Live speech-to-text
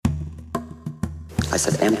I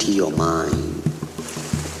said, empty your mind.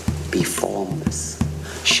 Be formless,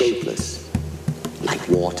 shapeless, like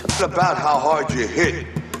water. It's about how hard you hit.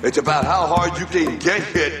 It's about how hard you can get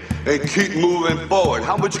hit and keep moving forward.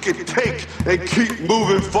 How much you can take and keep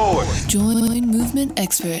moving forward. Join movement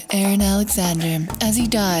expert Aaron Alexander as he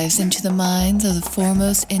dives into the minds of the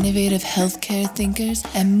foremost innovative healthcare thinkers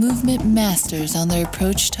and movement masters on their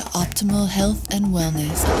approach to optimal health and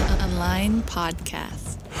wellness. Align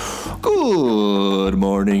Podcast. Good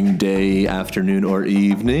morning, day, afternoon, or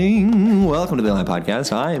evening. Welcome to the Align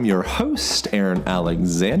Podcast. I am your host, Aaron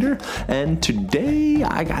Alexander, and today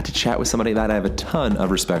I got to chat with somebody that I have a ton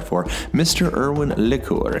of respect for, Mr. Erwin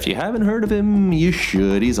LeCour. If you haven't heard of him, you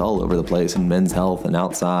should. He's all over the place in men's health and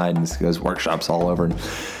outside, and he goes workshops all over. And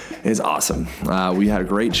it's awesome. We had a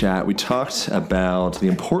great chat. We talked about the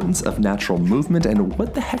importance of natural movement and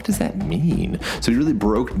what the heck does that mean. So we really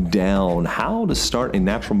broke down how to start a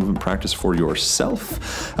natural movement practice for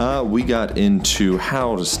yourself. We got into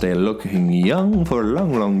how to stay looking young for a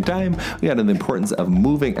long, long time. We got into the importance of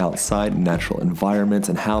moving outside in natural environments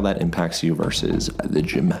and how that impacts you versus the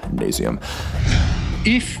gymnasium.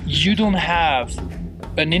 If you don't have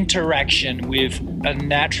an interaction with a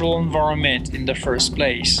natural environment in the first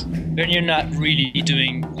place, then you're not really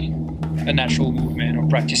doing a natural movement or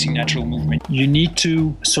practicing natural movement. You need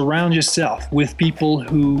to surround yourself with people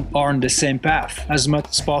who are on the same path as much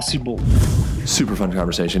as possible. Super fun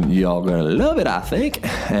conversation. Y'all gonna love it, I think.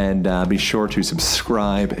 And be sure to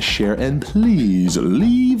subscribe, share, and please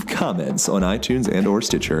leave comments on iTunes and or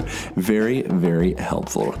Stitcher. Very, very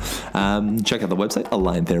helpful. Check out the website,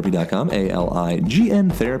 aligntherapy.com,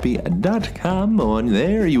 ALIGN therapy.com. On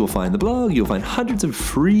there, you will find the blog. You'll find hundreds of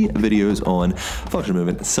free videos on functional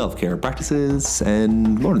movement, self-care practices,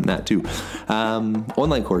 and more than that, too.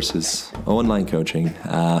 Online courses, online coaching,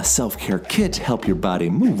 self-care kit, help your body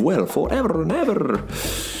move well forever and ever.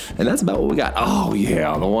 And that's about what we got. Oh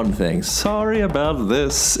yeah, the one thing. Sorry about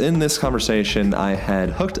this. In this conversation, I had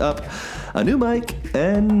hooked up a new mic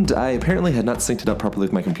and I apparently had not synced it up properly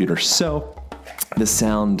with my computer. So the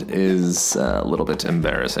sound is a little bit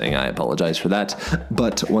embarrassing. I apologize for that.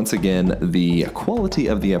 But once again, the quality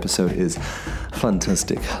of the episode is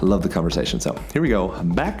fantastic. Love the conversation. So here we go.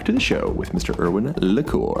 Back to the show with Mr. Erwin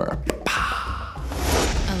LeCour.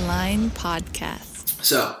 Align Podcast.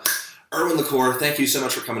 So, Erwin LeCour, thank you so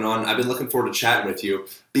much for coming on. I've been looking forward to chatting with you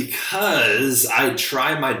because I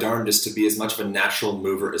try my darndest to be as much of a natural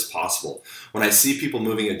mover as possible. When I see people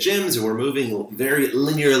moving at gyms and we're moving very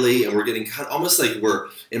linearly and we're getting kind of almost like we're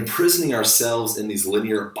imprisoning ourselves in these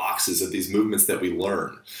linear boxes of these movements that we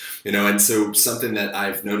learn, and so something that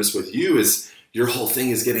I've noticed with you is your whole thing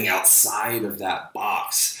is getting outside of that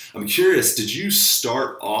box. I'm curious, did you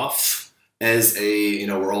start off as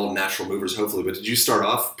we're all natural movers, hopefully, but did you start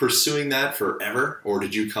off pursuing that forever, or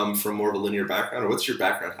did you come from more of a linear background, or what's your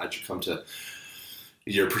background? How'd you come to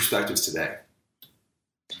your perspectives today?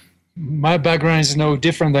 My background is no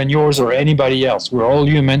different than yours or anybody else. We're all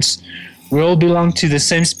humans. We all belong to the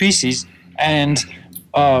same species, and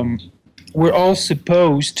we're all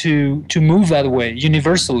supposed to move that way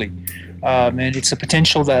universally. And it's a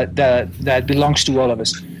potential that belongs to all of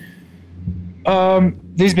us.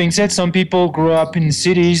 This being said, some people grow up in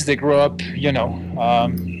cities. They grow up,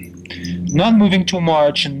 not moving too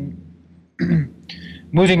much and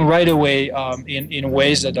moving right away in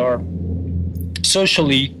ways that are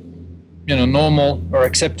socially, normal or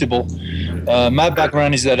acceptable. My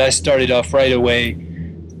background is that I started off right away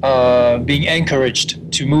being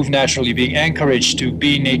encouraged to move naturally, being encouraged to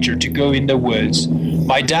be in nature, to go in the woods.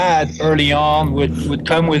 My dad early on would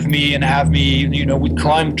come with me and have me, would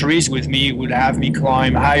climb trees with me, would have me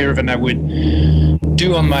climb higher than I would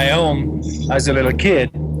do on my own as a little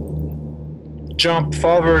kid, jump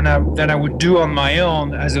farther than I would do on my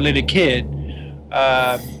own as a little kid.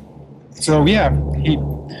 So yeah,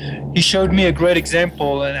 he showed me a great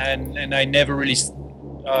example, and I never really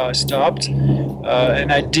stopped.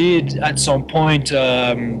 And I did at some point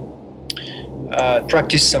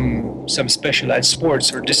practice some specialized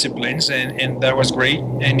sports or disciplines, and that was great,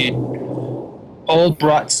 and it all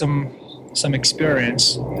brought some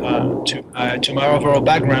experience to my overall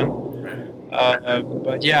background.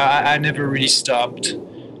 But yeah, I never really stopped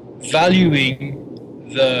valuing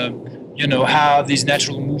how these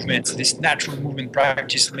natural movements, this natural movement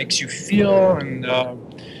practice makes you feel, and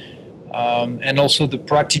also the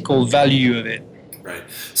practical value of it. Right.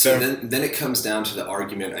 So then it comes down to the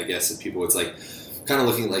argument, I guess, of people. It's like kind of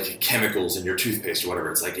looking like chemicals in your toothpaste or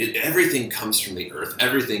whatever. It's like everything comes from the earth.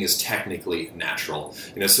 Everything is technically natural.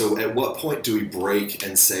 So at what point do we break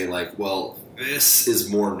and say, like, well, this is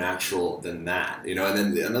more natural than that, you know. And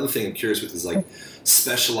then another thing I'm curious with is like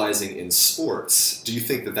specializing in sports. Do you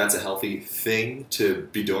think that that's a healthy thing to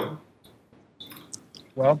be doing?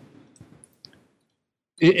 Well,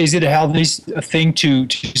 is it a healthy thing to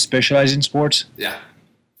specialize in sports? Yeah.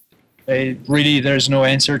 Really, there's no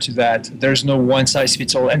answer to that. There's no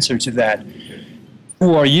one-size-fits-all answer to that.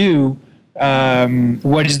 Who are you?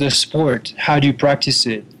 What is the sport? How do you practice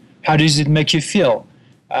it? How does it make you feel?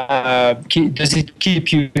 Does it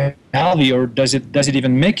keep you healthy, or does it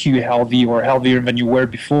even make you healthy or healthier than you were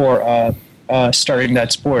before starting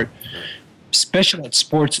that sport? Specialized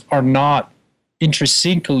sports are not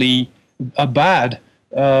intrinsically bad.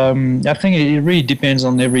 I think it really depends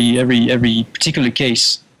on every particular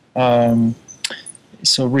case.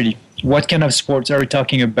 So really, what kind of sports are we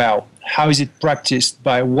talking about? How is it practiced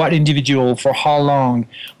by what individual, for how long,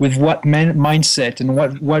 with what mindset, and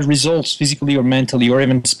what results physically or mentally or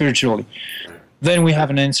even spiritually? Then we have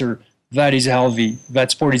an answer that is healthy.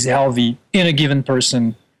 That sport is healthy in a given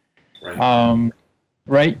person. Right.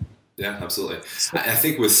 Right? Yeah, absolutely. I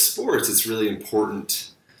think with sports, it's really important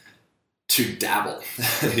to dabble.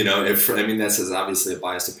 You know, that's obviously a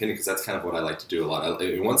biased opinion, because that's kind of what I like to do a lot.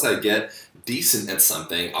 Once I get decent at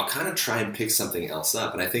something, I'll kind of try and pick something else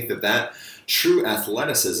up. And I think that true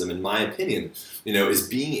athleticism, in my opinion, you know, is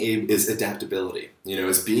adaptability. You know,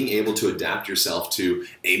 is being able to adapt yourself to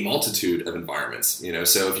a multitude of environments. You know,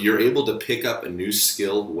 so if you're able to pick up a new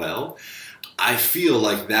skill well, I feel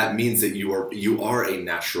like that means that you are a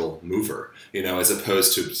natural mover, you know, as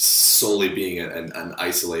opposed to solely being an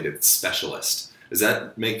isolated specialist. Does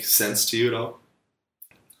that make sense to you at all?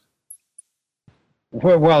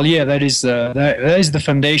 Well, yeah, that is the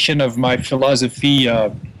foundation of my philosophy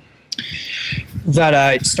that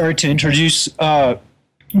I started to introduce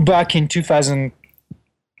back in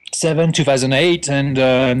 2007, 2008, and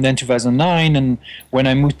then 2009, and when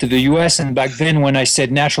I moved to the US. And back then, when I said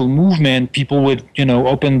natural movement, people would, you know,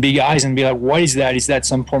 open big eyes and be like, "What is that? Is that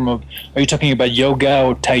some form of? Are you talking about yoga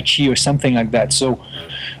or tai chi or something like that?" So.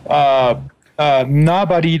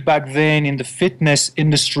 Nobody back then in the fitness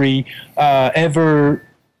industry ever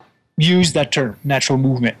used that term, natural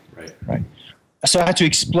movement. Right. So I had to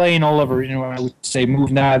explain all over. You know, I would say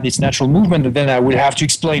move now, it's natural movement, and then I would have to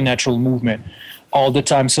explain natural movement all the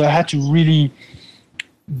time. So I had to really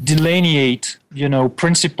delineate, you know,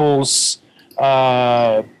 principles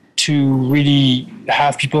to really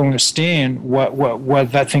have people understand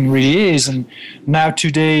what that thing really is. And now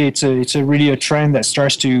today, it's a really a trend that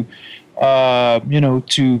starts to you know,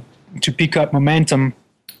 to pick up momentum.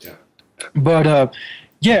 Yeah. But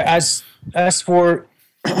as for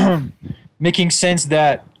making sense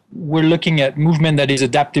that we're looking at movement that is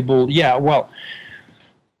adaptable, yeah. Well,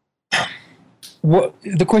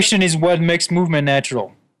 the question is, what makes movement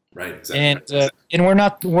natural? Right. Exactly. And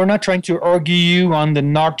we're not trying to argue on the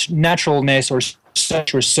naturalness or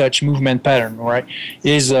such movement pattern, right?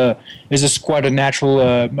 Is a squat a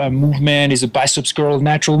natural movement? Is a biceps curl a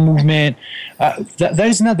natural movement? That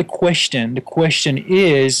is not the question. The question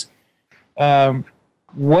is,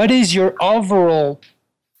 what is your overall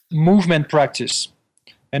movement practice,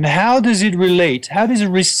 and how does it relate? How does it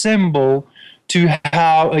resemble to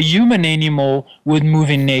how a human animal would move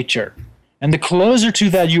in nature? And the closer to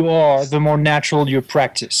that you are, the more natural your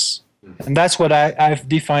practice. And that's what I've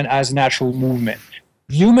defined as natural movement.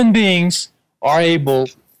 Human beings are able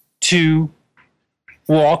to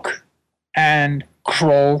walk and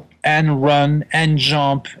crawl and run and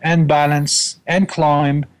jump and balance and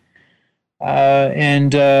climb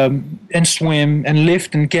and swim and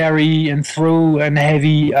lift and carry and throw and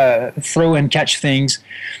throw and catch things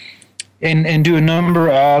and do a number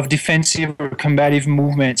of defensive or combative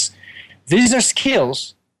movements. These are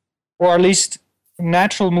skills, or at least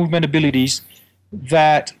natural movement abilities,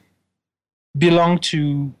 that belong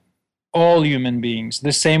to all human beings.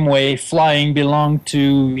 The same way flying belong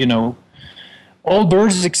to, you know, all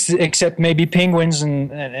birds except maybe penguins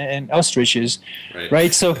and ostriches,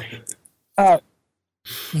 right? So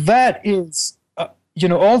that is, you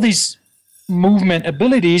know, all these movement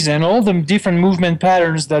abilities and all the different movement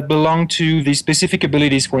patterns that belong to these specific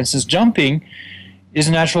abilities. For instance, jumping is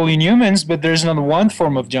natural in humans, but there's not one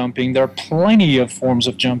form of jumping. There are plenty of forms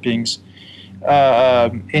of jumpings.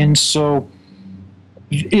 And so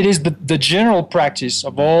it is the general practice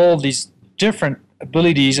of all these different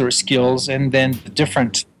abilities or skills, and then the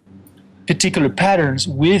different particular patterns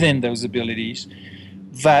within those abilities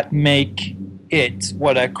that make it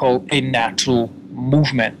what I call a natural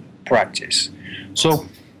movement practice. So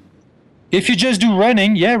If you just do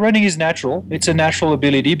running, yeah, running is natural. It's a natural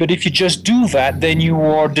ability. But if you just do that, then you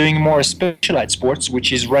are doing more specialized sports,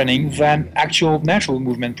 which is running, than actual natural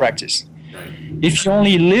movement practice. If you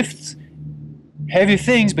only lift heavy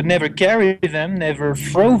things but never carry them, never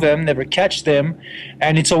throw them, never catch them,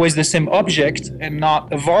 and it's always the same object and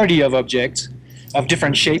not a variety of objects of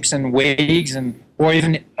different shapes and weights, and or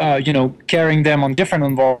even carrying them on different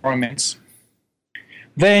environments,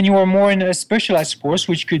 then you are more in a specialized sports,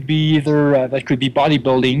 which could be either that could be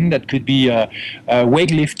bodybuilding, that could be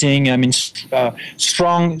weightlifting. I mean,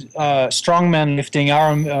 strongman lifting,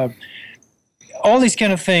 arm, all these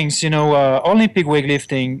kind of things. Olympic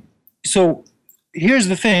weightlifting. So here's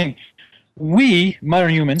the thing: we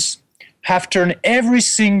modern humans have turned every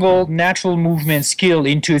single natural movement skill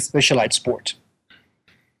into a specialized sport.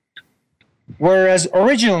 Whereas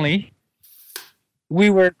originally we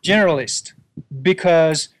were generalists,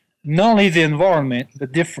 because not only the environment,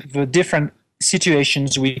 but the different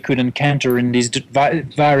situations we could encounter in these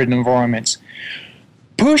varied environments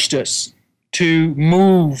pushed us to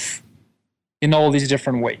move in all these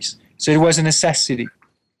different ways. So it was a necessity,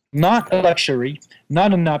 not a luxury,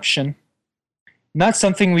 not an option, not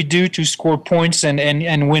something we do to score points and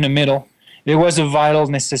win a medal. It was a vital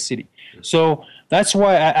necessity. So that's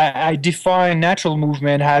why I define natural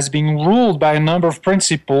movement as being ruled by a number of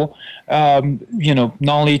principles.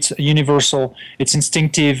 Not only it's universal, it's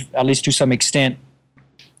instinctive, at least to some extent,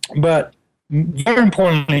 but very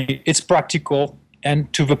importantly, it's practical,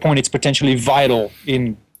 and to the point, it's potentially vital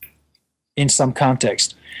in some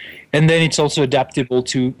context. And then it's also adaptable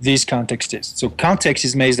to these contexts. So context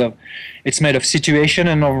is made of situation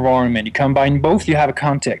and environment. You combine both, you have a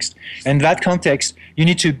context. And that context you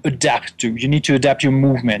need to adapt to. You need to adapt your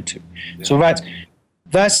movement to. Yeah. So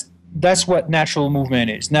that's what natural movement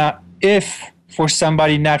is. Now, if for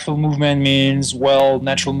somebody natural movement means, well,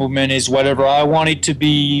 natural movement is whatever I want it to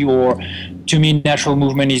be, or to me natural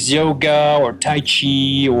movement is yoga or tai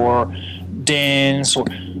chi or dance, or,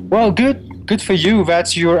 well, good for you.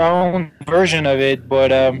 That's your own version of it. But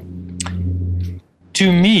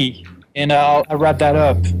to me, and I'll wrap that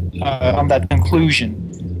up on that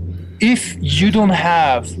conclusion, if you don't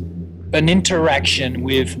have an interaction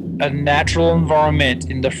with a natural environment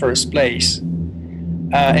in the first place,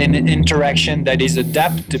 an interaction that is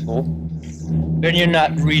adaptable, then you're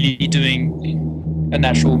not really doing a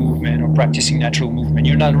natural movement or practicing natural movement.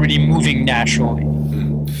 You're not really moving naturally.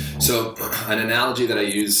 So an analogy that I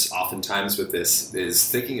use oftentimes with this is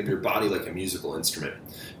thinking of your body like a musical instrument.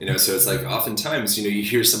 So it's like oftentimes, you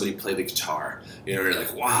hear somebody play the guitar, you're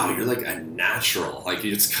like, wow, you're like a natural, like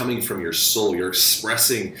it's coming from your soul. You're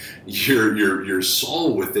expressing your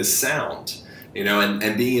soul with this sound.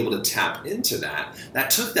 And being able to tap into that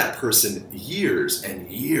took that person years and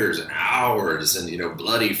years and hours and,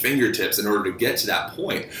 bloody fingertips in order to get to that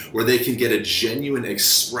point where they can get a genuine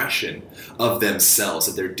expression of themselves,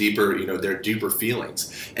 of their deeper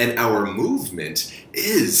feelings. And our movement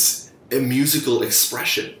is a musical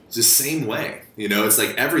expression. It's the same way. It's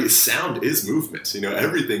like every sound is movement.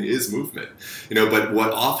 Everything is movement. But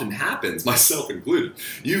what often happens, myself included,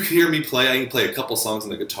 you hear me play, I can play a couple songs on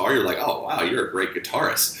the guitar, you're like, oh, wow, you're a great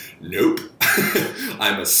guitarist. Nope.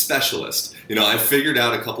 I'm a specialist. I figured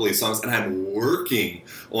out a couple of these songs, and I'm working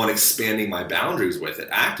on expanding my boundaries with it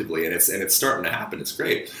actively, and it's starting to happen. It's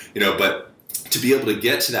great. But to be able to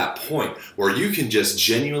get to that point where you can just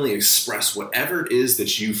genuinely express whatever it is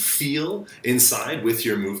that you feel inside with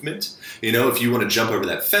your movement. If you want to jump over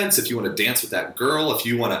that fence, if you want to dance with that girl, if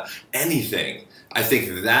you want to anything, I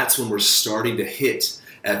think that's when we're starting to hit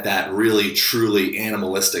at that really, truly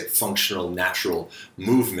animalistic, functional, natural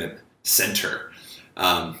movement center.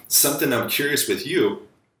 Something I'm curious with you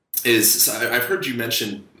is, so I've heard you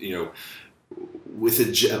mention, with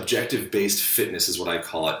objective-based fitness is what I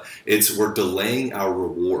call it. We're delaying our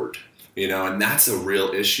reward, and that's a real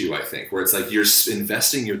issue, I think, where it's like you're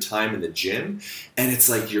investing your time in the gym, and it's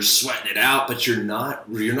like you're sweating it out, but you're not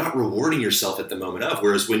rewarding yourself at the moment of.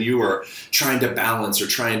 Whereas when you are trying to balance or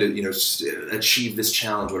trying to achieve this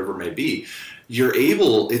challenge, whatever it may be, you're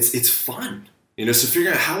able. It's fun. So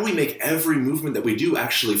figuring out how do we make every movement that we do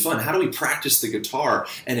actually fun? How do we practice the guitar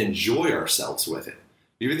and enjoy ourselves with it?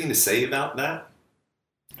 Do you have anything to say about that?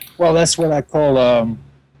 Well, that's what I call,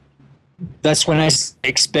 that's when I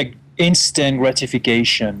expect instant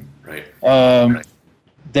gratification. Right.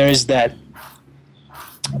 There is that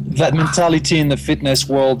mentality in the fitness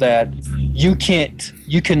world that you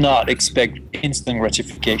cannot expect instant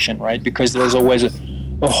gratification, right? Because there's always a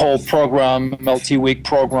whole program, multi-week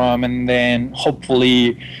program, and then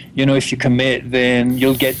hopefully, if you commit, then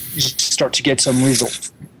you'll start to get some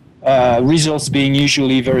results. results being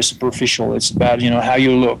usually very superficial. It's about, how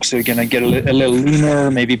you look. So you're going to get a little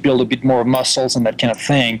leaner, maybe build a bit more muscles and that kind of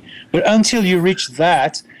thing. But until you reach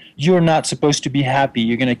that, you're not supposed to be happy.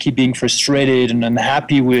 You're going to keep being frustrated and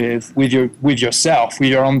unhappy with yourself, with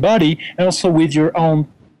your own body, and also with your own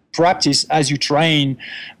practice as you train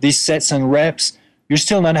these sets and reps. You're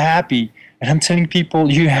still not happy. And I'm telling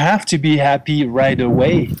people, you have to be happy right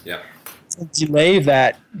away. Yeah. Delay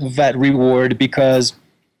that reward, because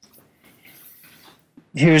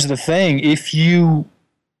here's the thing: if you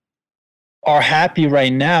are happy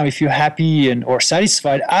right now, if you're happy or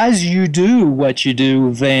satisfied as you do what you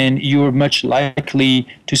do, then you're much likely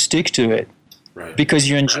to stick to it, right, because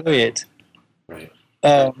you enjoy it. Right.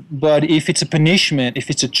 But if it's a punishment, if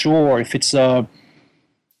it's a chore, if it's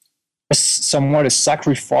somewhat a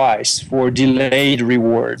sacrifice for delayed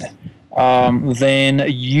reward, then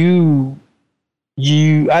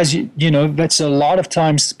that's a lot of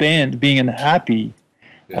time spent being unhappy.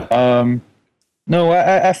 Yeah. No,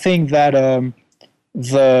 I think that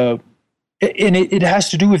it has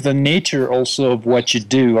to do with the nature also of what you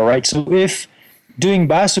do. All right. So if doing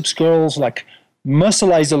biceps curls, like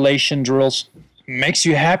muscle isolation drills, makes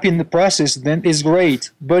you happy in the process, then it's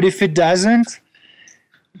great. But if it doesn't,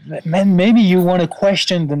 man, maybe you want to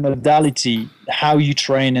question the modality, how you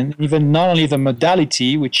train, and even not only the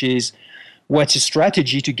modality, which is what's your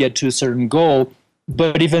strategy to get to a certain goal,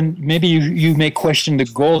 but even maybe you may question the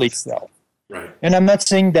goal itself. Right. And I'm not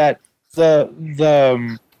saying that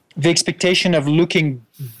the expectation of looking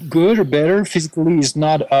good or better physically is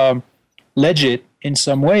not legit in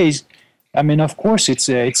some ways. I mean, of course, it's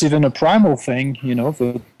even a primal thing.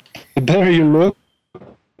 The better you look,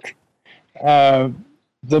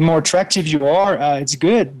 the more attractive you are. It's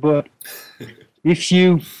good, but if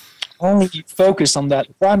you only focus on that,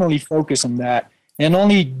 primarily focus on that, and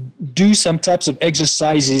only do some types of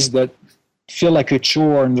exercises that feel like a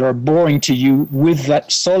chore and are boring to you with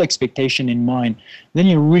that sole expectation in mind, then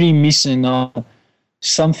you're really missing on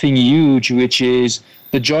something huge, which is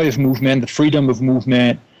the joy of movement, the freedom of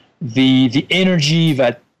movement, the energy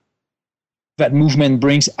that movement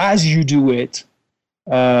brings as you do it,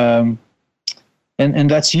 and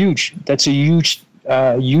that's huge. That's a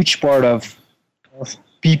huge part of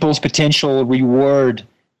people's potential reward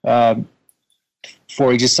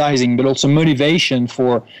for exercising, but also motivation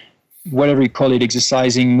for whatever you call it,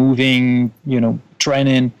 exercising, moving,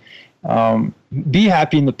 training. Be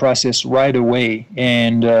happy in the process right away,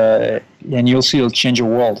 and you'll see it'll change your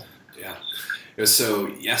world. Yeah. So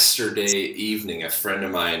yesterday evening, a friend of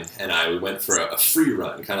mine and I, we went for a free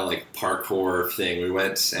run, kind of like parkour thing. We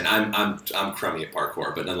went, and I'm crummy at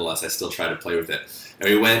parkour, but nonetheless, I still try to play with it. And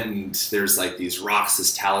we went, and there's like these rocks,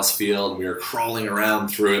 this talus field, and we were crawling around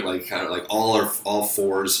through it, like kind of like all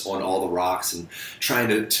fours on all the rocks, and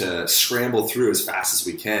trying to scramble through as fast as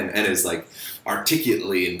we can, and as like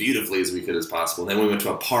articulately and beautifully as we could as possible. And then we went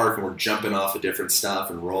to a park, and we're jumping off of different stuff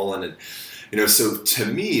and rolling, and so to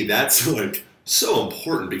me, that's like so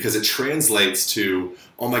important, because it translates to,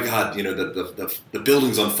 oh my God, the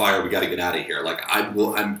building's on fire, we got to get out of here. Like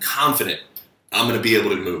I'm confident I'm going to be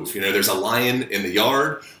able to move. There's a lion in the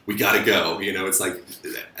yard, we got to go. It's like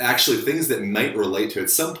actually things that might relate to at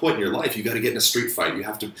some point in your life. You got to get in a street fight. You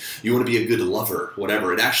want to be a good lover,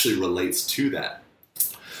 whatever. It actually relates to that.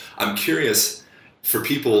 I'm curious for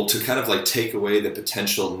people to kind of like take away the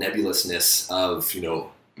potential nebulousness of,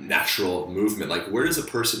 natural movement. Like, where does a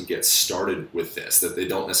person get started with this, that they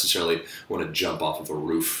don't necessarily want to jump off of a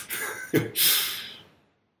roof?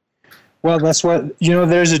 Well, that's what,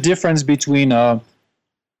 there's a difference between the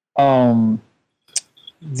end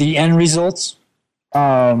results.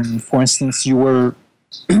 For instance, you were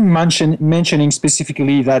mentioning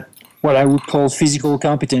specifically that what I would call physical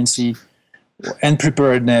competency and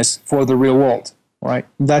preparedness for the real world, right?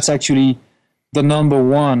 That's actually the number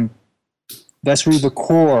one. That's really the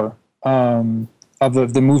core of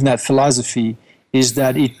the MoveNat philosophy, is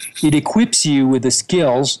that it equips you with the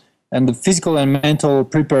skills and the physical and mental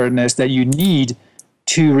preparedness that you need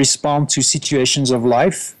to respond to situations of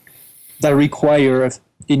life that require,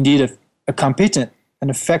 indeed, a competent,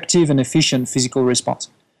 an effective, and efficient physical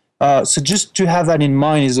response. So just to have that in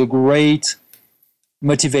mind is a great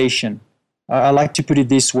motivation. I like to put it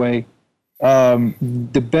this way.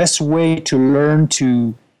 The best way to learn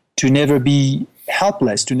to never be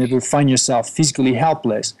helpless, to never find yourself physically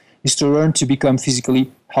helpless, is to learn to become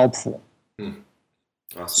physically helpful.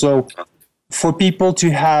 Awesome. So for people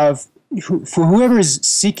to have, for whoever is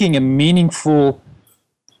seeking a meaningful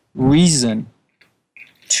reason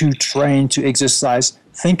to train, to exercise,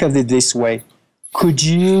 think of it this way. Could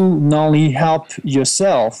you not only help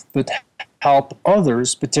yourself, but help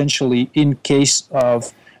others potentially in case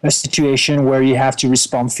of a situation where you have to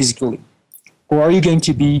respond physically? Or are you going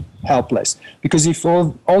to be helpless? Because if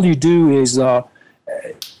all you do is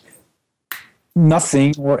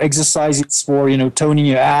nothing, or exercises for, toning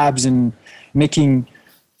your abs and making,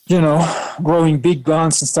 growing big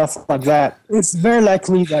guns and stuff like that, it's very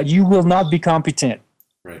likely that you will not be competent.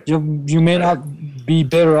 Right. You may not be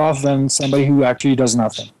better off than somebody who actually does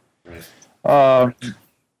nothing. Right.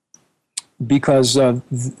 Because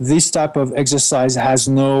this type of exercise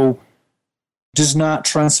does not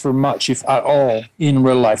transfer much, if at all, in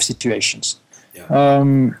real life situations.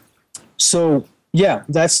 Yeah. So yeah,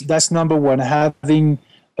 that's number one. Having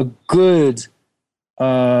a good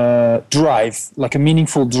drive, like a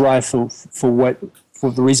meaningful drive for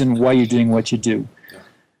the reason why you're doing what you do.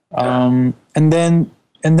 Yeah.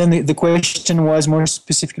 And then the question was more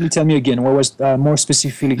specifically. Tell me again. What was more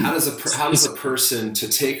specifically? How does a person, to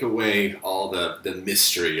take away all the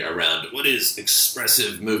mystery around what is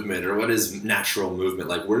expressive movement or what is natural movement?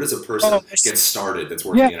 Like, where does a person get started that's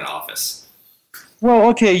working in an office? Well,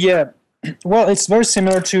 okay, yeah. Well, it's very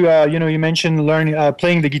similar to you mentioned learning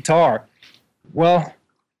playing the guitar. Well,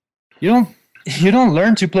 you don't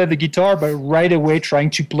learn to play the guitar by right away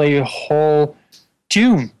trying to play a whole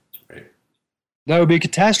tune. That would be a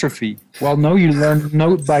catastrophe. Well, no, you learn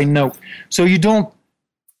note by note. So you don't,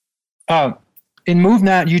 in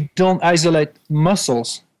MovNat, you don't isolate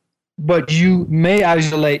muscles, but you may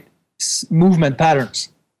isolate movement patterns.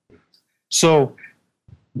 So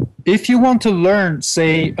if you want to learn,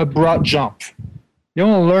 say, a broad jump,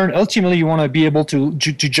 ultimately you want to be able to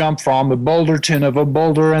jump from a boulder to another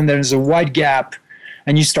boulder, and there's a wide gap,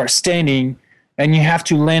 and you start standing, and you have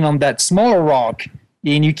to land on that smaller rock,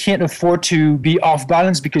 and you can't afford to be off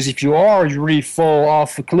balance, because if you are, you really fall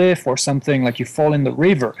off a cliff or something, like you fall in the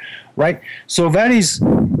river, right? So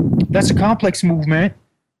that's a complex movement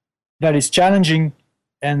that is challenging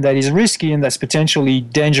and that is risky and that's potentially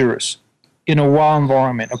dangerous in a wild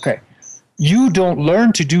environment. Okay, you don't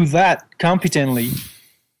learn to do that competently,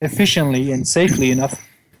 efficiently, and safely enough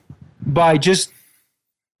by just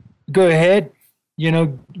go ahead,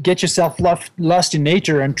 get yourself lost in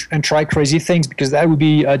nature and try crazy things, because that would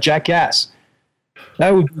be a jackass.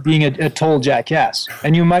 That would be being a total jackass.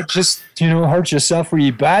 And you might just, hurt yourself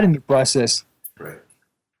really bad in the process. Right.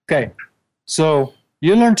 Okay. So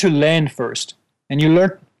you learn to land first. And you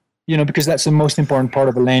learn, because that's the most important part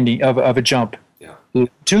of a landing, of a jump. Yeah.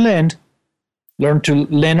 To land, learn to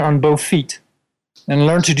land on both feet. And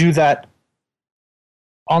learn to do that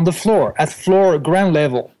on the floor, at ground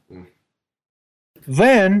level.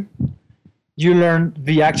 Then you learn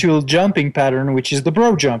the actual jumping pattern, which is the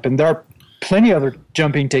bro jump. And there are plenty other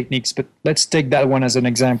jumping techniques, but let's take that one as an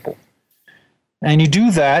example. And you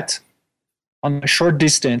do that on a short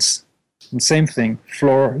distance, and same thing,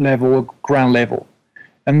 floor level, ground level.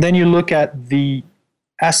 And then you look at the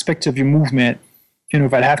aspect of your movement,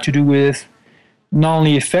 that have to do with not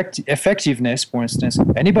only effectiveness, for instance.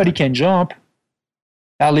 Anybody can jump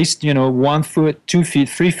at least, 1 foot, 2 feet,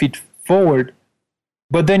 3 feet forward.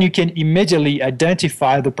 But then you can immediately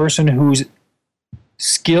identify the person who's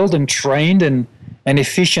skilled and trained and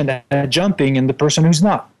efficient at jumping and the person who's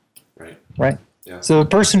not. Right? Yeah. So the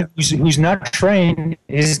person who's not trained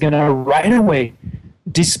is going to right away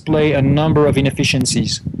display a number of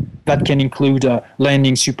inefficiencies. That can include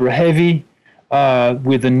landing super heavy,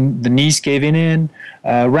 with the knees caving in,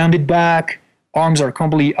 rounded back, arms are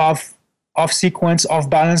completely off sequence, off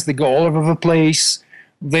balance, they go all over the place.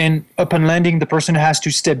 Then upon landing, the person has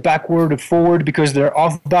to step backward or forward because they're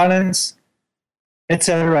off balance,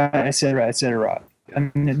 etc., etc., etc.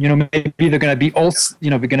 And maybe they're going to be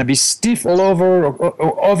they're going to be stiff all over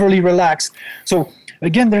or overly relaxed. So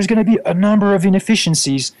again, there's going to be a number of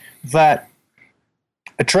inefficiencies that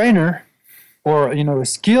a trainer or a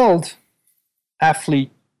skilled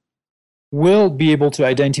athlete will be able to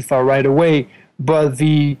identify right away, but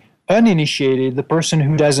the uninitiated, the person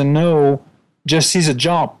who doesn't know, just sees a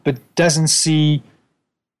jump but doesn't see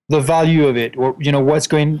the value of it, or what's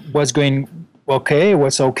going okay,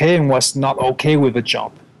 what's okay and what's not okay with a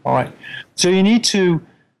jump. All right, so you need to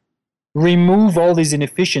remove all these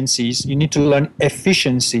inefficiencies. You need to learn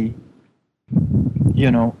efficiency,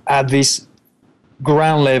 at this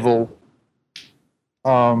ground level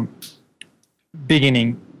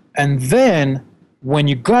beginning. And then when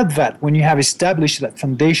you got that, when you have established that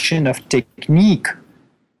foundation of technique,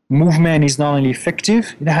 movement is not only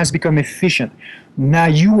effective, it has become efficient. Now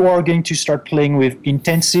you are going to start playing with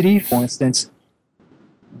intensity, for instance,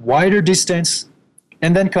 wider distance,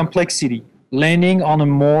 and then complexity, landing on a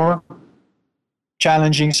more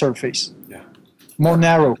challenging surface, more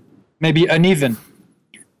narrow, maybe uneven,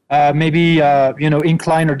 maybe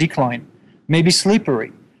incline or decline, maybe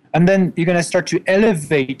slippery, and then you're going to start to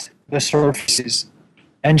elevate the surfaces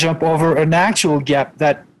and jump over an actual gap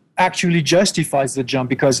that actually justifies the jump,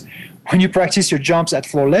 because when you practice your jumps at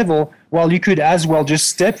floor level, well, you could as well just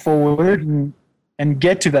step forward and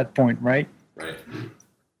get to that point, right? Right.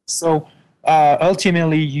 So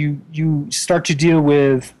ultimately, you start to deal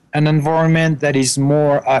with an environment that is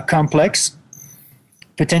more complex,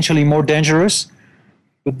 potentially more dangerous,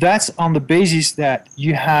 but that's on the basis that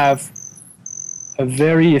you have a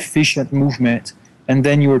very efficient movement, and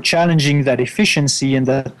then you're challenging that efficiency and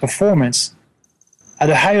that performance at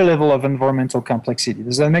a higher level of environmental complexity.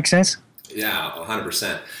 Does that make sense? Yeah,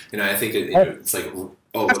 100%. I think it's like, you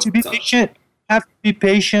have to be patient. You have to be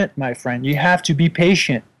patient, my friend. You have to be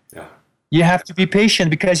patient. Yeah. You have to be patient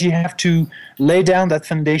because you have to lay down that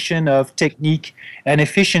foundation of technique and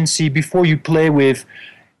efficiency before you play with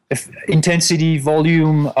intensity,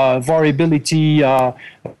 volume, variability,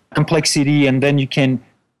 complexity, and then you can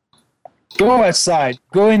go outside,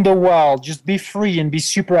 go in the wild, just be free and be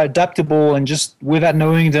super adaptable, and just without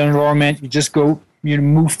knowing the environment, you just go,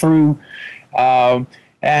 move through, and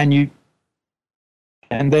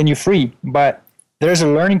then you're free. But there's a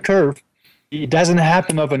learning curve. It doesn't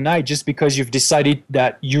happen overnight just because you've decided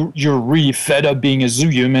that you're really fed up being a zoo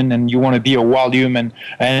human and you want to be a wild human,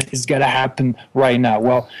 and it's got to happen right now.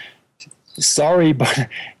 Well, sorry, but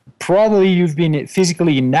probably you've been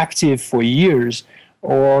physically inactive for years,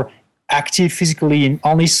 or active physically in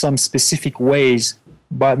only some specific ways,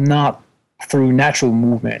 but not through natural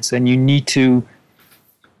movements. And you need to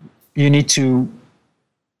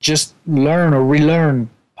just learn or relearn.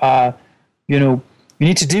 You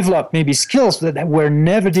need to develop maybe skills that were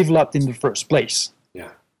never developed in the first place.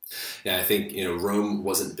 Yeah, I think Rome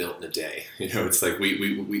wasn't built in a day. It's like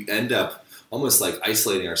we end up almost like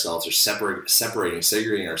isolating ourselves or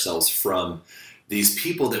segregating ourselves from these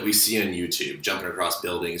people that we see on YouTube, jumping across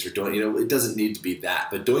buildings or doing, it doesn't need to be that,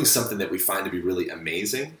 but doing something that we find to be really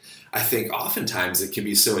amazing. I think oftentimes it can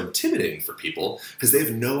be so intimidating for people because they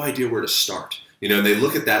have no idea where to start. They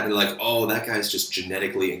look at that and they're like, oh, that guy's just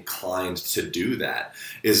genetically inclined to do that.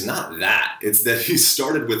 It's not that. It's that he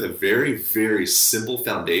started with a very, very simple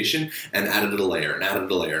foundation and added a layer and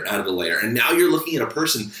added a layer and added a layer. And now you're looking at a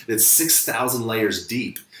person that's 6,000 layers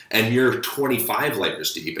deep, and you're 25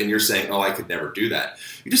 layers deep, and you're saying, oh, I could never do that.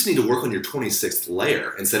 You just need to work on your 26th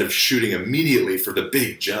layer instead of shooting immediately for the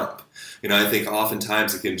big jump. I think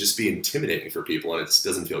oftentimes it can just be intimidating for people, and it just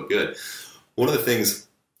doesn't feel good. One of the things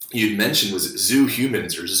you'd mentioned was zoo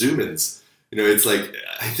humans or zoomans. It's like,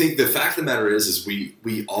 I think the fact of the matter is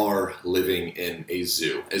we are living in a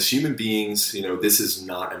zoo. As human beings, this is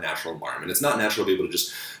not a natural environment. It's not natural to be able to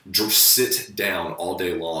just sit down all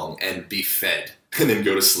day long and be fed and then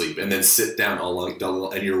go to sleep and then sit down all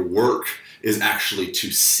long, and your work is actually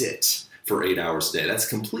to sit for 8 hours a day. That's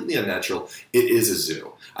completely unnatural. It is a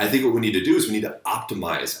zoo. I think what we need to do is we need to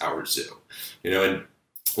optimize our zoo. And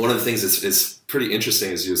one of the things that's pretty interesting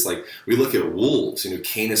is just like we look at wolves,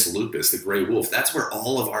 Canis lupus, the gray wolf. That's where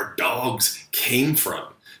all of our dogs came from.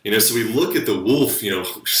 So we look at the wolf,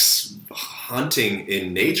 hunting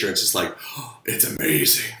in nature. It's just like, oh, it's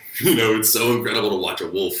amazing. It's so incredible to watch a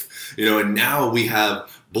wolf. And now we have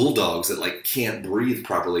bulldogs that can't breathe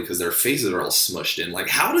properly because their faces are all smushed in. Like,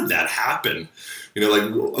 how did that happen?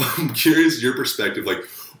 I'm curious your perspective.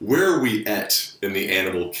 Where are we at in the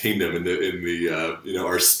animal kingdom, in the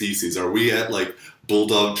our species? Are we at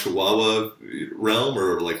bulldog chihuahua realm,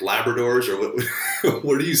 or Labradors, or what?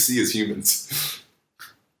 What do you see as humans?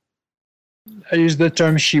 I use the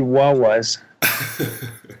term chihuahuas.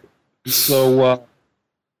 So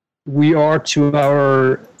we are to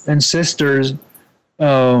our ancestors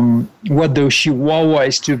what the chihuahua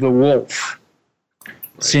is to the wolf. Right.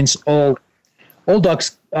 Since all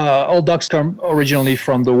dogs come originally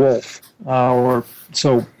from the wolf,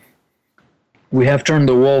 so we have turned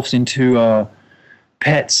the wolves into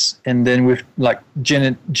pets, and then we've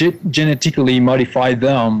genetically modified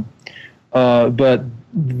them, but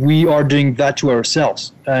we are doing that to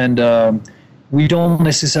ourselves, and we don't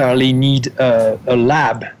necessarily need a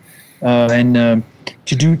lab to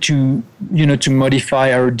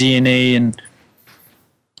modify our DNA and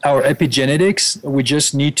our epigenetics. We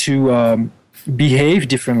just need to behave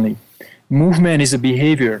differently. Movement is a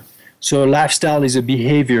behavior, so lifestyle is a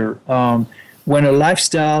behavior. When a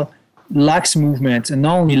lifestyle lacks movement, and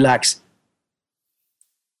not only lacks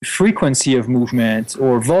frequency of movement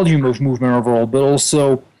or volume of movement overall, but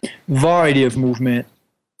also variety of movement,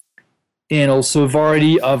 and also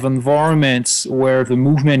variety of environments where the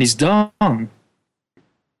movement is done,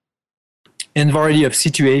 in variety of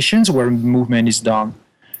situations where movement is done,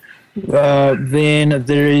 then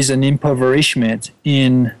there is an impoverishment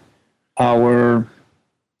in our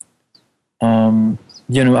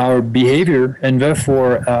our behavior, and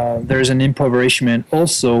therefore there's an impoverishment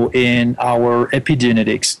also in our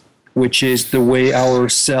epigenetics, which is the way our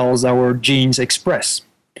cells, our genes express.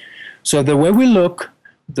 So the way we look,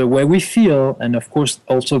 the way we feel, and of course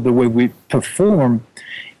also the way we perform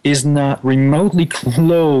is not remotely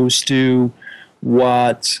close to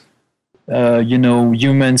what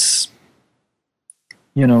humans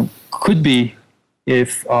could be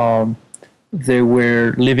if they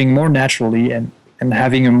were living more naturally and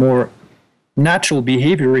having a more natural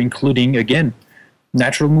behavior, including, again,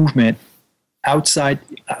 natural movement outside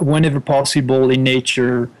whenever possible in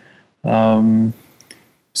nature.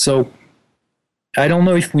 So I don't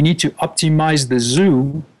know if we need to optimize the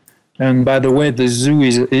zoo. And by the way, the zoo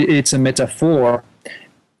it's a metaphor.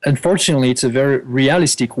 Unfortunately, it's a very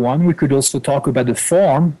realistic one. We could also talk about the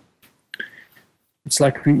farm. It's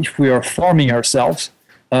like if we are farming ourselves,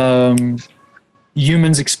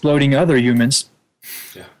 humans exploiting other humans.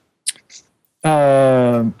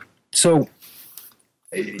 Yeah. So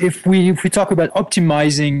if we talk about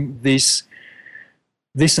optimizing this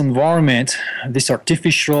environment, this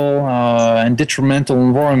artificial and detrimental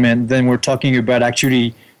environment, then we're talking about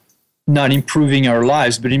actually not improving our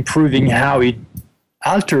lives, but improving how it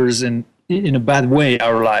alters in a bad way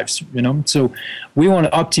our lives. So we want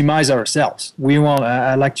to optimize ourselves.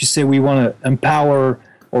 I like to say, we want to empower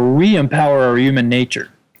or re-empower our human nature.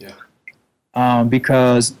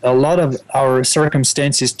 Because a lot of our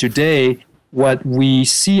circumstances today, what we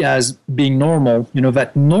see as being normal,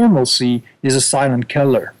 that normalcy is a silent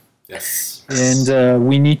killer. Yes. And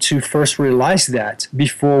we need to first realize that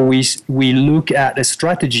before we look at a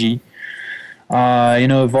strategy,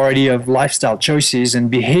 a variety of lifestyle choices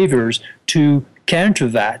and behaviors to counter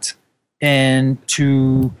that and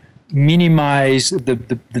to minimize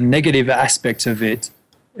the negative aspects of it.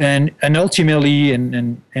 And ultimately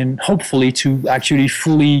and hopefully to actually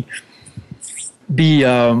fully be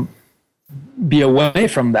away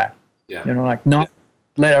from that. Yeah. Not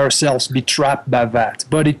let ourselves be trapped by that.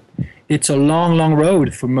 But it's a long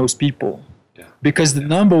road for most people. Yeah. Because the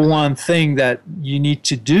number one thing that you need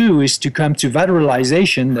to do is to come to that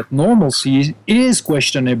realization that normalcy is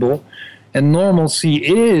questionable, and normalcy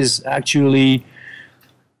is actually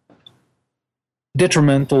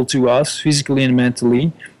detrimental to us physically and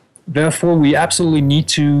mentally. Therefore, we absolutely need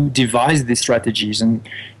to devise these strategies, and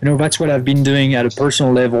that's what I've been doing at a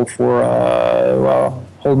personal level for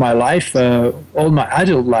all my life, all my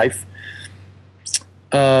adult life,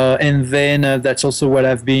 and then that's also what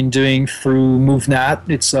I've been doing through MoveNat.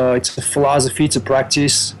 It's a philosophy, it's a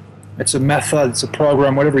practice, it's a method, it's a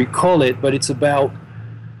program, whatever you call it, but it's about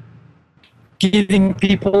giving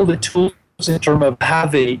people the tools in terms of how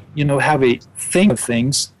they think of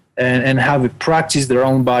things and how they practice their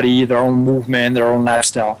own body, their own movement, their own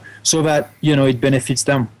lifestyle, so that it benefits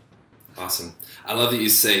them. Awesome. I love that you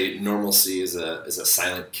say normalcy is a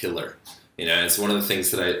silent killer. It's one of the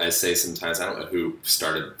things that I say sometimes. I don't know who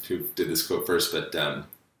did this quote first, but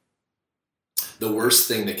the worst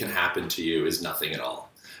thing that can happen to you is nothing at all.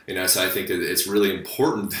 So I think it's really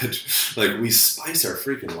important that we spice our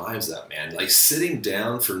freaking lives up, man. Sitting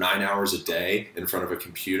down for 9 hours a day in front of a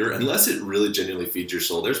computer, unless it really genuinely feeds your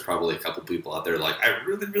soul, there's probably a couple people out there I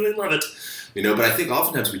really, really love it. But I think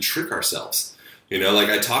oftentimes we trick ourselves.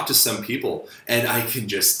 I talk to some people and I can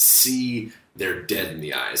just see they're dead in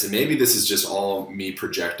the eyes. And maybe this is just all me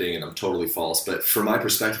projecting and I'm totally false, but from my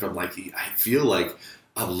perspective, I feel like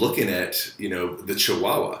I'm looking at, the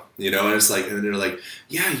Chihuahua, and it's and they're like,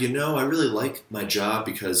 yeah, I really like my job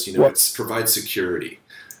because, it provides security.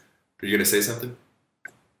 Are you going to say something?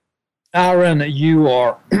 Aaron,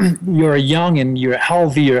 you're young and you're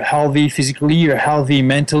healthy physically, you're healthy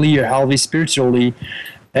mentally, you're healthy spiritually,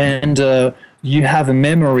 and you have a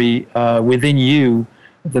memory within you,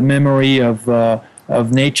 the memory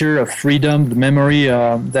of nature, of freedom, the memory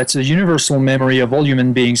that's a universal memory of all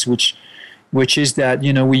human beings, which is that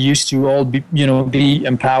we used to all be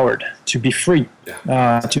empowered, to be free,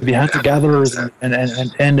 to be hunter-gatherers,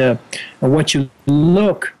 and what you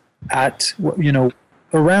look at,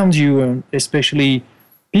 around you, especially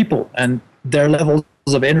people and their levels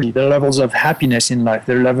of energy, their levels of happiness in life,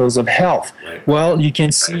 their levels of health. Right. Well, you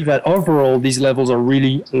can see that overall these levels are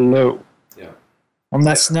really low. Yeah. And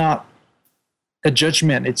that's not a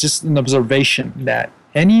judgment; it's just an observation that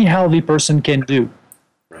any healthy person can do.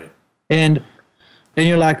 And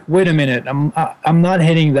you're like, wait a minute, I'm not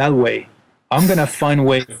heading that way. I'm gonna find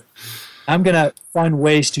ways. I'm going to find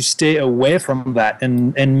ways to stay away from that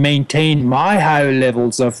and maintain my higher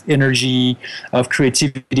levels of energy, of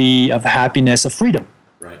creativity, of happiness, of freedom,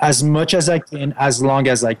 Right. as much as I can, as long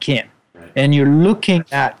as I can. Right. And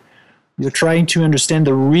you're trying to understand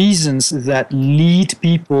the reasons that lead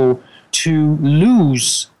people to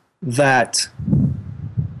lose that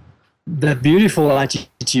beautiful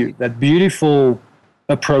attitude, that beautiful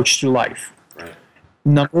approach to life. Right.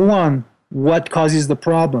 Number one, what causes the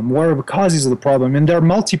problem? What are the causes of the problem? And there are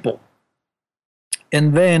multiple.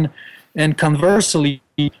 And then, and conversely,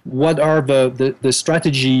 what are the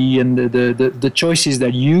strategy and the choices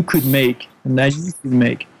that you could make and that you could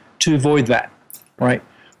make to avoid that, right?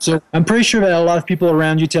 So I'm pretty sure that a lot of people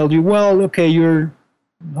around you tell you, well, okay,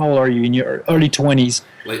 how old are you? In your early 20s.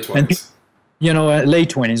 Late And 20s. late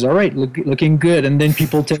 20s, all right, looking good. And then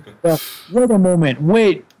people tell you, well, wait a moment,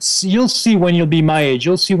 you'll see when you'll be my age.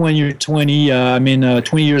 You'll see when you're 20,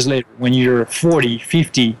 20 years later, when you're 40,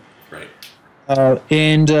 50. Right.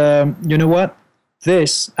 You know what?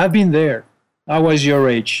 I've been there. I was your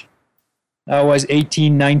age. I was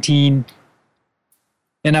 18, 19,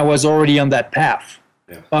 and I was already on that path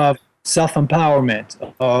of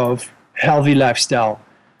self-empowerment, of healthy lifestyle.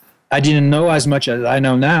 I didn't know as much as I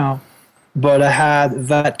know now, but I had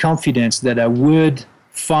that confidence that I would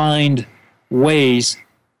find ways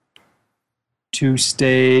to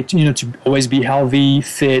stay, to always be healthy,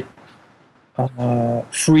 fit,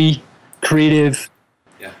 free, creative.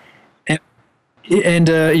 Yeah. And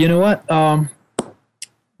you know what?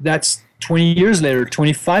 That's 20 years later,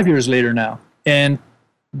 25 years later now. And,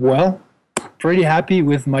 well, pretty happy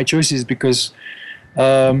with my choices because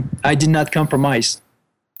I did not compromise.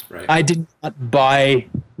 Right. I did not buy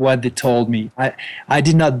what they told me. I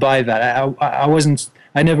did not buy that.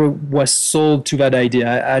 I never was sold to that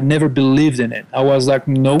idea. I never believed in it. I was like,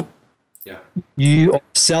 nope. Yeah. You are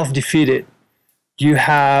self-defeated. You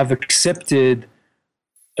have accepted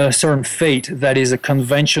a certain fate that is a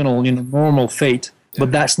conventional, normal fate,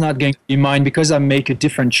 but that's not going to be mine because I make a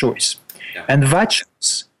different choice. Yeah. And that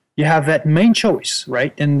choice, you have that main choice,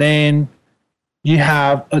 right? And then you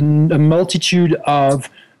have a multitude of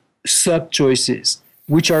sub-choices,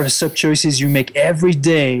 which are the sub-choices you make every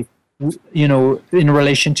day, in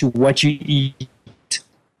relation to what you eat,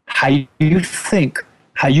 how you think,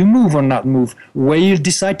 how you move or not move, where you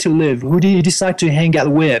decide to live, who do you decide to hang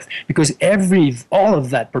out with, because all of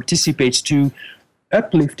that participates to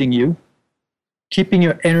uplifting you, keeping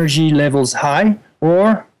your energy levels high,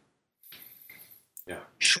 or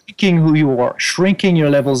shrinking who you are, shrinking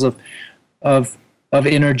your levels of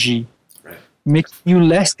energy, Right. making you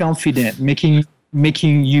less confident, making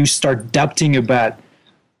you start doubting about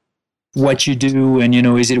what you do and,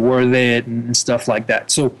 is it worth it and stuff like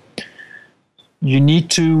that. So you need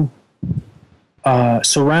to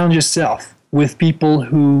surround yourself with people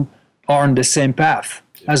who are on the same path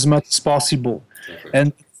as much as possible. Exactly.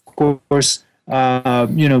 And of course,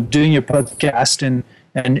 doing your podcast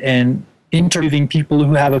and interviewing people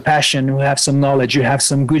who have a passion, who have some knowledge, who have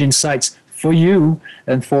some good insights for you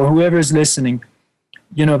and for whoever's listening.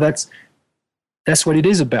 That's what it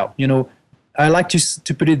is about. I like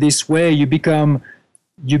to put it this way: you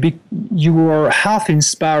are half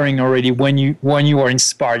inspiring already when you are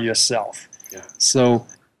inspired yourself. Yeah. So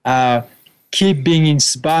keep being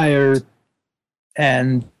inspired,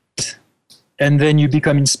 and then you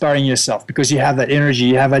become inspiring yourself because you have that energy,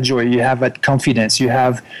 you have that joy, you have that confidence, you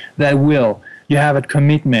have that will, you have that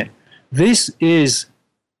commitment. This is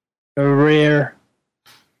a rare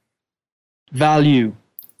value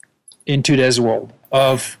in today's world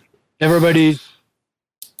of everybody's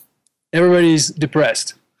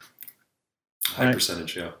depressed. High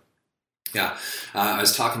percentage, yeah. Yeah, I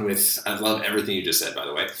was talking I love everything you just said, by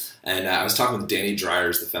the way. And I was talking with Danny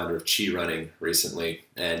Dryers, the founder of Chi Running, recently.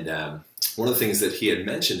 And one of the things that he had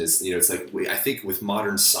mentioned is, it's like I think with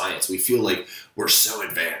modern science, we feel like we're so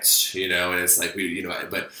advanced, and it's like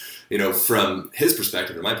but from his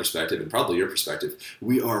perspective and my perspective and probably your perspective,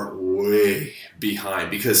 we are way behind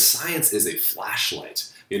because science is a flashlight.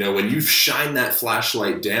 When you shine that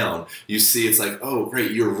flashlight down, you see it's like, oh,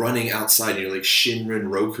 great, you're running outside and you're like Shinrin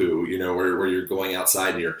Roku, where you're going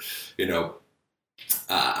outside and you're,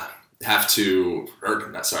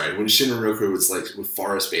 when Shinrin Roku was like with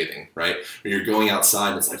forest bathing, right? When you're going outside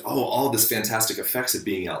and it's like, oh, all this fantastic effects of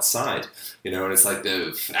being outside, and it's like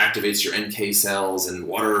activates your NK cells and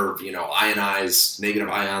water, ionized negative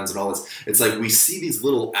ions and all this. It's like we see these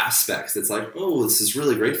little aspects. It's like, oh, this is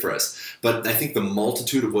really great for us. But I think the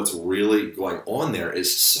multitude of what's really going on there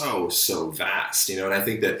is so, so vast, and I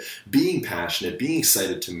think that being passionate, being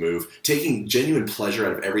excited to move, taking genuine pleasure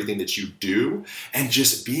out of everything that you do, and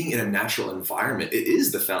just being in a natural environment, it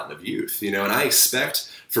is the fountain of youth, and I expect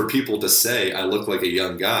for people to say I look like a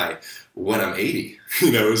young guy when I'm 80,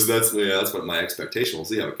 so that's what my expectation. We'll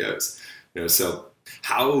see how it goes, so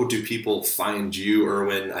how do people find you,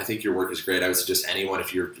 Erwin? I think your work is great. I would suggest anyone,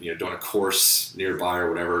 if you're doing a course nearby or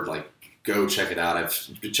whatever, like go check it out. I've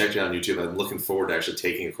checked it out on YouTube. I'm looking forward to actually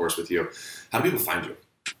taking a course with you. How do people find you?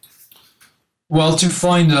 Well, to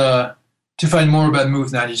find more about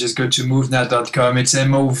MoveNat, you just go to movenat.com. It's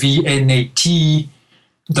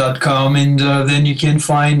MOVNAT.com, and then you can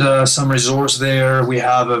find some resource there. We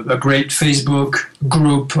have a great Facebook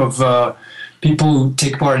group of people who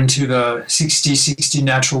take part into the 60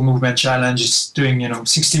 Natural Movement Challenge. It's doing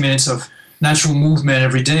 60 minutes of natural movement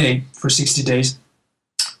every day for 60 days.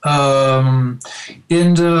 You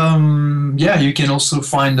can also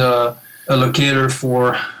find a locator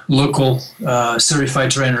for local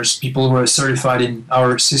certified trainers, people who are certified in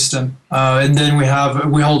our system. And then we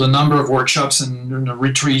hold a number of workshops and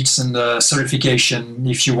retreats and certification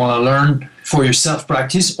if you want to learn for your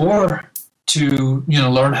self-practice or to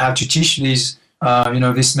learn how to teach this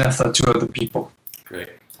method to other people. Great,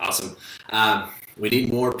 awesome. We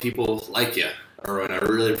need more people like you, Erwin. I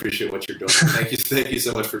really appreciate what you're doing. Thank you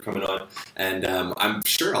so much for coming on. And I'm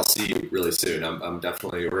sure I'll see you really soon.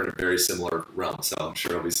 We're in a very similar realm, so I'm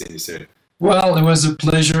sure I'll be seeing you soon. Well, it was a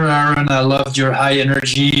pleasure, Aaron. I loved your high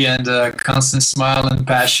energy and constant smile and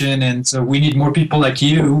passion. And so we need more people like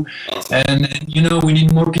you. Awesome. And, we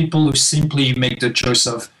need more people who simply make the choice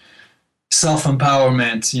of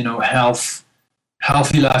self-empowerment, health,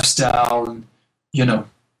 healthy lifestyle,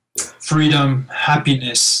 freedom,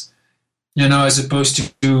 happiness, as opposed to,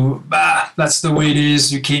 that's the way it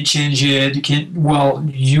is, you can't change it,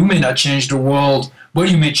 you may not change the world, but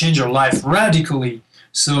you may change your life radically.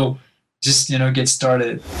 So just, get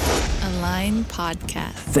started. Align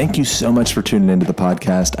Podcast. Thank you so much for tuning into the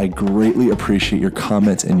podcast. I greatly appreciate your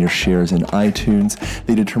comments and your shares in iTunes.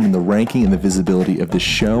 They determine the ranking and the visibility of this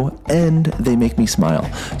show, and they make me smile.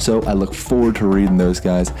 So I look forward to reading those,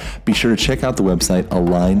 guys. Be sure to check out the website,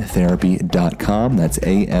 aligntherapy.com. That's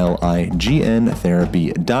ALIGN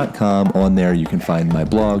therapy.com. On there, you can find my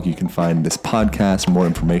blog. You can find this podcast, more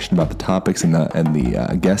information about the topics and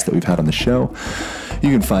the guests that we've had on the show. You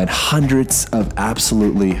can find hundreds of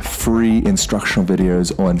absolutely free instructional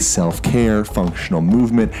videos on self-care, functional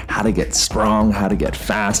movement, how to get strong, how to get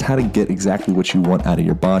fast, how to get exactly what you want out of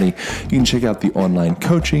your body. You can check out the online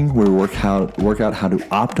coaching where we work out how to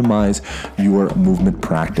optimize your movement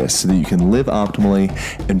practice so that you can live optimally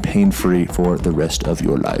and pain-free for the rest of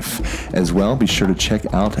your life. As well, be sure to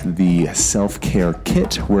check out the self-care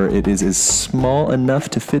kit where it is small enough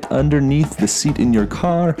to fit underneath the seat in your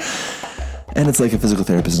car. And it's like a physical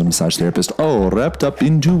therapist and a massage therapist all wrapped up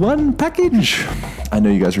into one package. I know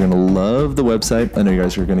you guys are going to love the website. I know you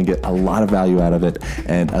guys are going to get a lot of value out of it.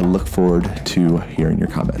 And I look forward to hearing your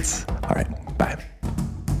comments. All right, bye.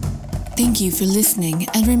 Thank you for listening,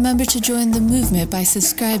 and remember to join the movement by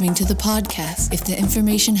subscribing to the podcast. If the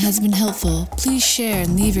information has been helpful, please share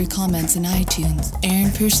and leave your comments in iTunes.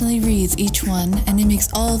 Aaron personally reads each one, and it makes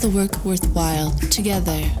all the work worthwhile.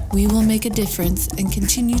 Together, we will make a difference and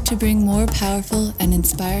continue to bring more powerful and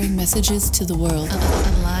inspiring messages to the world.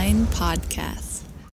 Align Podcast.